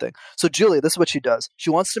a good thing. So Julia, this is what she does. She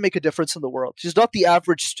wants to make a difference in the world. She's not the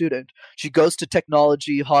average student. She goes to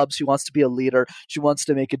technology hubs. She wants to be a leader. She wants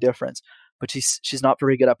to make a difference. But she's not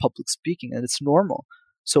very good at public speaking, and it's normal.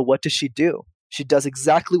 So what does she do? She does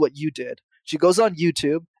exactly what you did. She goes on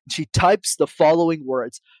YouTube and she types the following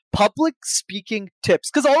words: public speaking tips.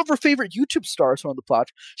 Because all of her favorite YouTube stars are on the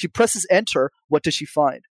platform. She presses enter. What does she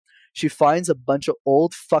find? She finds a bunch of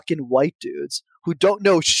old fucking white dudes who don't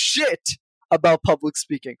know shit about public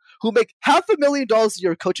speaking, who make $500,000 a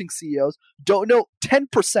year coaching CEOs, don't know 10%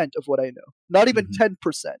 of what I know. Not even 10%.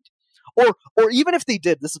 Or even if they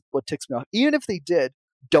did, this is what ticks me off. Even if they did,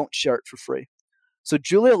 don't share it for free. So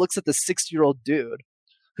Julia looks at the 60-year-old dude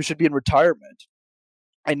who should be in retirement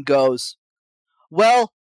and goes,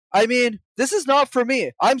 well, I mean, this is not for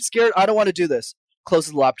me. I'm scared. I don't want to do this.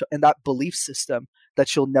 Closes the laptop. And that belief system that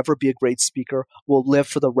she'll never be a great speaker will live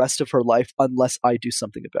for the rest of her life unless I do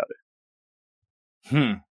something about it.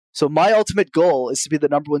 So my ultimate goal is to be the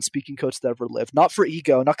number one speaking coach that ever lived. Not for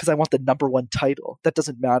ego, not because I want the number one title. That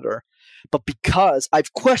doesn't matter. But because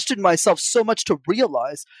I've questioned myself so much to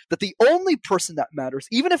realize that the only person that matters,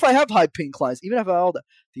 even if I have high paying clients, even if I have all that,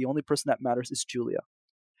 the only person that matters is Julia.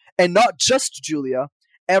 And not just Julia,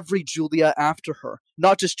 every Julia after her.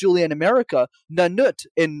 Not just Julia in America, Nanut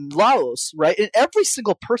in Laos, right? And every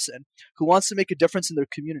single person who wants to make a difference in their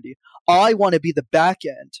community. I want to be the back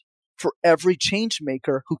end for every change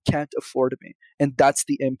maker who can't afford me. And that's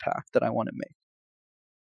the impact that I want to make.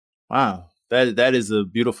 Wow. That is a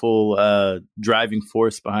beautiful driving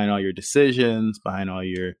force behind all your decisions, behind all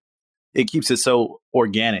your, it keeps it so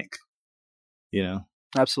organic, you know?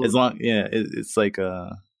 Absolutely. As long, it's like,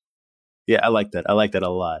 yeah, I like that. I like that a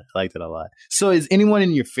lot. So is anyone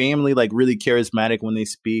in your family like really charismatic when they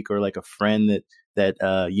speak, or like a friend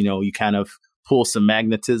that you know, you kind of pull some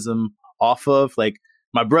magnetism off of? Like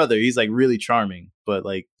my brother, he's like really charming, but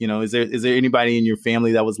like, you know, is there anybody in your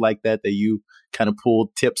family that was like that you kind of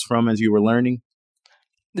pulled tips from as you were learning?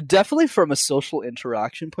 Definitely from a social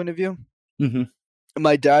interaction point of view.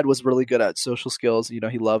 My dad was really good at social skills. You know,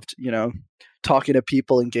 he loved, you know, talking to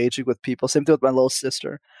people, engaging with people. Same thing with my little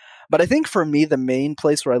sister. But I think for me, the main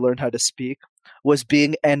place where I learned how to speak was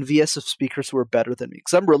being envious of speakers who were better than me.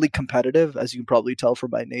 Because I'm really competitive, as you can probably tell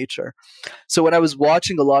from my nature. So when I was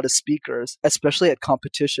watching a lot of speakers, especially at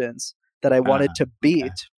competitions that I wanted to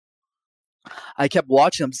beat, I kept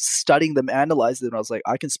watching them, studying them, analyzing them. And I was like,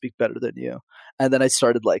 I can speak better than you. And then I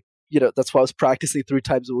started like, you know, that's why I was practicing 3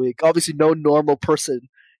 times a week. Obviously, no normal person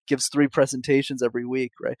gives 3 presentations every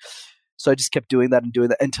week, right? So I just kept doing that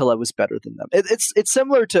until I was better than them. It's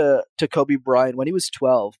similar to Kobe Bryant when he was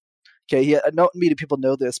 12. Okay, not many people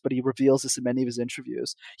know this, but he reveals this in many of his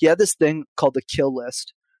interviews. He had this thing called the kill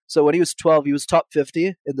list. So when he was 12, he was top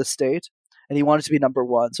 50 in the state, and he wanted to be number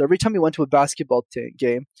 1. So every time he went to a basketball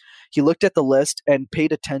game, he looked at the list and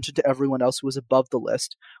paid attention to everyone else who was above the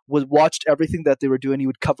list, watched everything that they were doing. He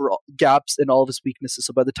would cover gaps in all of his weaknesses.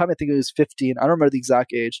 So by the time I think he was 15, I don't remember the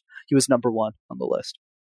exact age, he was number 1 on the list.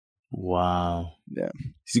 Wow. Yeah.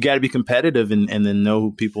 So you got to be competitive and then know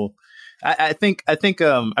who people. I think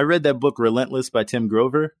I read that book Relentless by Tim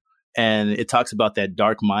Grover, and it talks about that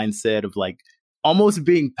dark mindset of like almost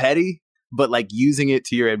being petty, but like using it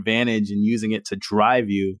to your advantage and using it to drive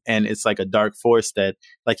you. And it's like a dark force that,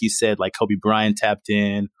 like you said, like Kobe Bryant tapped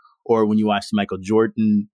in, or when you watch the Michael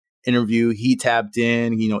Jordan interview, he tapped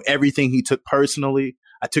in, you know, everything he took personally.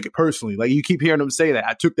 I took it personally. Like you keep hearing him say that.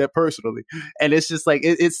 I took that personally. And it's just like,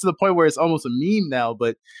 it's to the point where it's almost a meme now,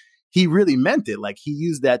 but he really meant it. Like he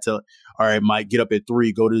used that to, all right, Mike, get up at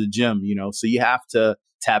 3, go to the gym, you know? So you have to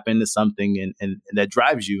tap into something and that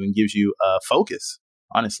drives you and gives you focus,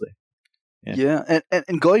 honestly. Yeah.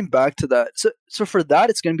 And going back to that, so for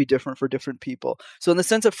that, it's going to be different for different people. So in the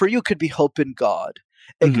sense that for you, it could be hope in God.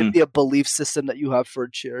 It could be a belief system that you have for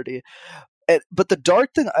a charity. But the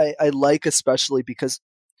dark thing I like especially because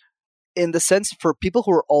in the sense for people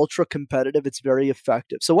who are ultra competitive, it's very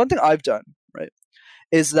effective. So one thing I've done, right,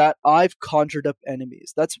 is that I've conjured up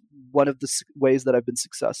enemies. That's one of the ways that I've been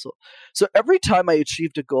successful. So every time I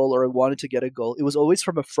achieved a goal or I wanted to get a goal, it was always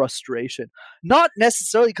from a frustration. Not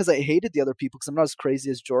necessarily because I hated the other people, because I'm not as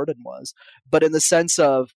crazy as Jordan was, but in the sense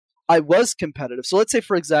of I was competitive. So let's say,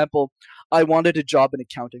 for example, I wanted a job in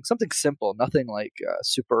accounting, something simple, nothing like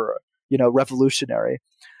super, you know, revolutionary.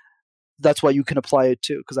 That's why you can apply it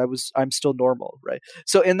too, because I'm still normal, right?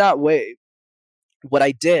 So in that way, what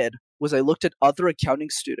I did was I looked at other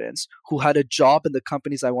accounting students who had a job in the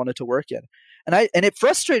companies I wanted to work in. And it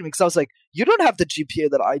frustrated me because I was like, you don't have the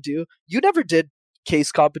GPA that I do. You never did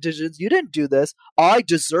case competitions. You didn't do this. I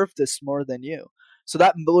deserve this more than you. So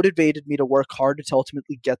that motivated me to work hard to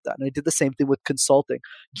ultimately get that. And I did the same thing with consulting.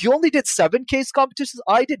 You only did 7 case competitions.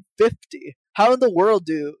 I did 50. How in the world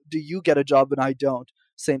do you get a job and I don't?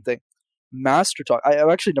 Same thing. Master Talk. I've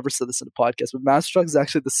actually never said this in a podcast, but Master Talk is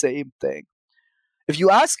actually the same thing. If you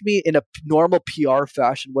ask me in a normal PR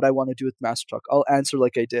fashion what I want to do with Master Talk, I'll answer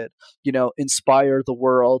like I did, you know, inspire the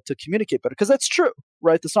world to communicate better. Because that's true,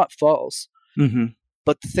 right? That's not false.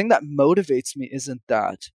 But the thing that motivates me isn't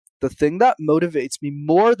that. the thing that motivates me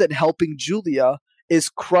more than helping Julia is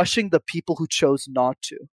crushing the people who chose not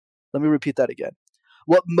to. Let me repeat that again.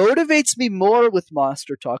 What motivates me more with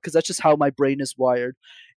Master Talk, because that's just how my brain is wired,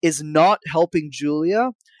 is not helping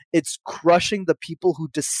Julia. It's crushing the people who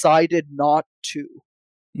decided not to.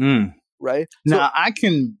 Right? Now, I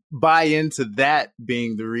can buy into that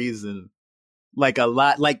being the reason. Like a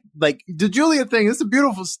lot, like the Julia thing. It's a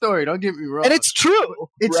beautiful story. Don't get me wrong, and it's true.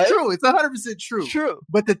 It's right? true. It's 100% true. True.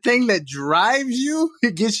 But the thing that drives you,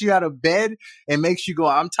 it gets you out of bed and makes you go,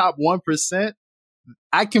 "I'm top 1%."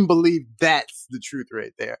 I can believe that's the truth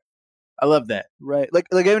right there. I love that. Right. Like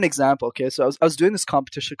I have an example. Okay, so I was doing this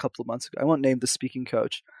competition a couple of months ago. I won't name the speaking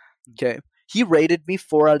coach. Okay, he rated me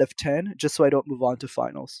 4 out of 10 just so I don't move on to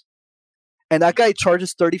finals. And that guy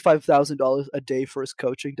charges $35,000 a day for his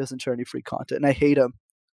coaching, doesn't share any free content. And I hate him.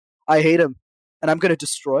 And I'm going to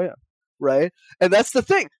destroy him. Right? And that's the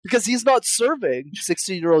thing, because he's not serving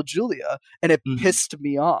 16-year-old Julia, and it pissed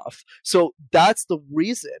me off. So that's the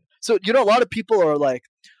reason. So, a lot of people are like,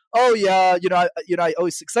 oh yeah, I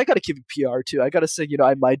always, because I got to keep it PR too. I got to say,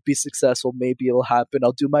 I might be successful. Maybe it'll happen.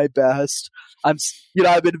 I'll do my best. I'm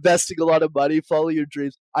investing a lot of money. Follow your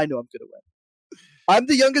dreams. I know I'm going to win. I'm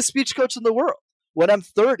the youngest speech coach in the world. When I'm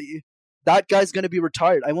 30, that guy's going to be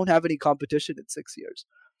retired. I won't have any competition in 6 years.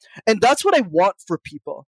 And that's what I want for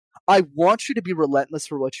people. I want you to be relentless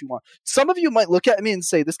for what you want. Some of you might look at me and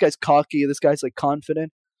say, this guy's cocky, this guy's like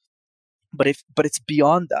confident. But it's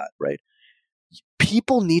beyond that, right?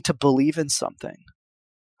 People need to believe in something.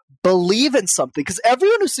 Believe in something, because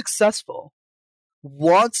everyone who's successful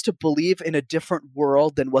wants to believe in a different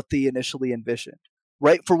world than what they initially envisioned.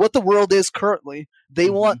 Right? For what the world is currently, they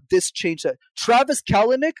want this change. Travis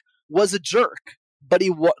Kalanick was a jerk, but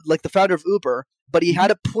like the founder of Uber, but he had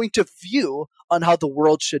a point of view on how the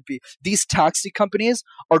world should be. These taxi companies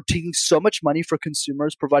are taking so much money for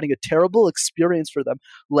consumers, providing a terrible experience for them.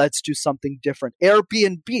 Let's do something different.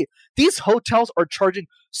 Airbnb. These hotels are charging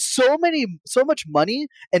so much money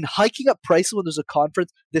and hiking up prices when there's a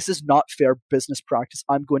conference. This is not fair business practice.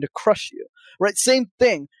 I'm going to crush you. Right? Same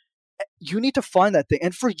thing. You need to find that thing.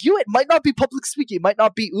 And for you, it might not be public speaking. It might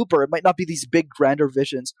not be Uber. It might not be these big, grander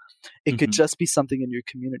visions. It could just be something in your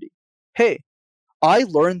community. Hey, I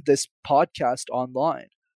learned this podcast online.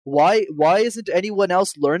 Why isn't anyone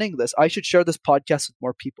else learning this? I should share this podcast with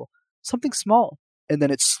more people. Something small. And then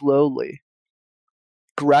it slowly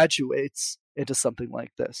graduates into something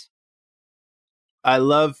like this. I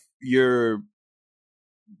love your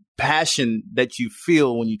passion that you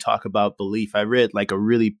feel when you talk about belief. I read like a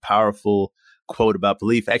really powerful quote about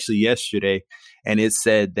belief actually yesterday, and it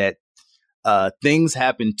said that things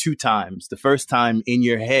happen 2 times. The first time in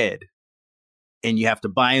your head, and you have to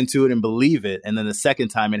buy into it and believe it. And then the second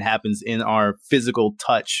time it happens in our physical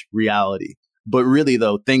touch reality. But really,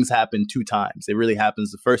 though, things happen 2 times. It really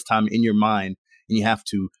happens the first time in your mind, and you have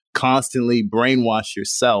to constantly brainwash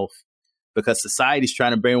yourself because society's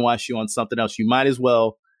trying to brainwash you on something else. You might as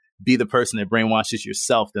well be the person that brainwashes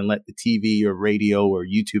yourself than let the TV or radio or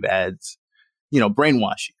YouTube ads,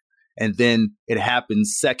 brainwash you. And then it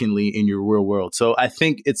happens secondly in your real world. So I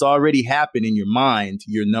think it's already happened in your mind.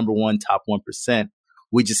 You're number one, top 1%.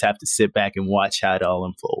 We just have to sit back and watch how it all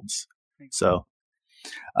unfolds. So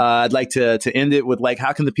I'd like to end it with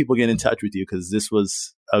how can the people get in touch with you? Because this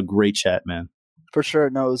was a great chat, man. For sure.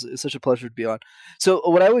 No, it's such a pleasure to be on. So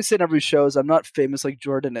what I always say in every show is I'm not famous like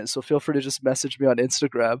Jordan is, so feel free to just message me on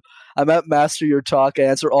Instagram. I'm at Master Your Talk. I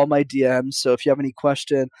answer all my DMs. So if you have any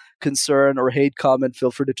question, concern, or hate comment,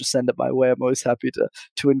 feel free to just send it my way. I'm always happy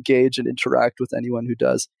to engage and interact with anyone who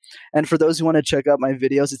does. And for those who want to check out my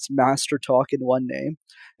videos, it's Master Talk in one name.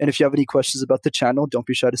 And if you have any questions about the channel, don't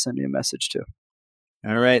be shy to send me a message too.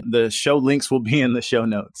 All right. The show links will be in the show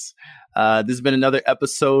notes. This has been another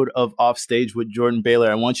episode of Offstage with Jordan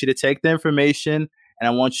Baylor. I want you to take the information and I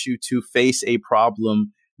want you to face a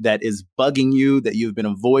problem that is bugging you, that you've been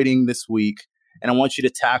avoiding this week. And I want you to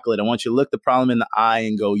tackle it. I want you to look the problem in the eye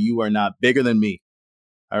and go, you are not bigger than me.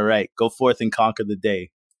 All right. Go forth and conquer the day.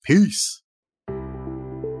 Peace.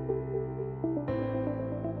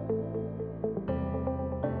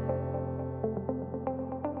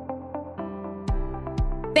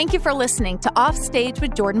 Thank you for listening to Offstage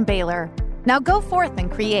with Jordan Baylor. Now go forth and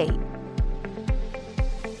create.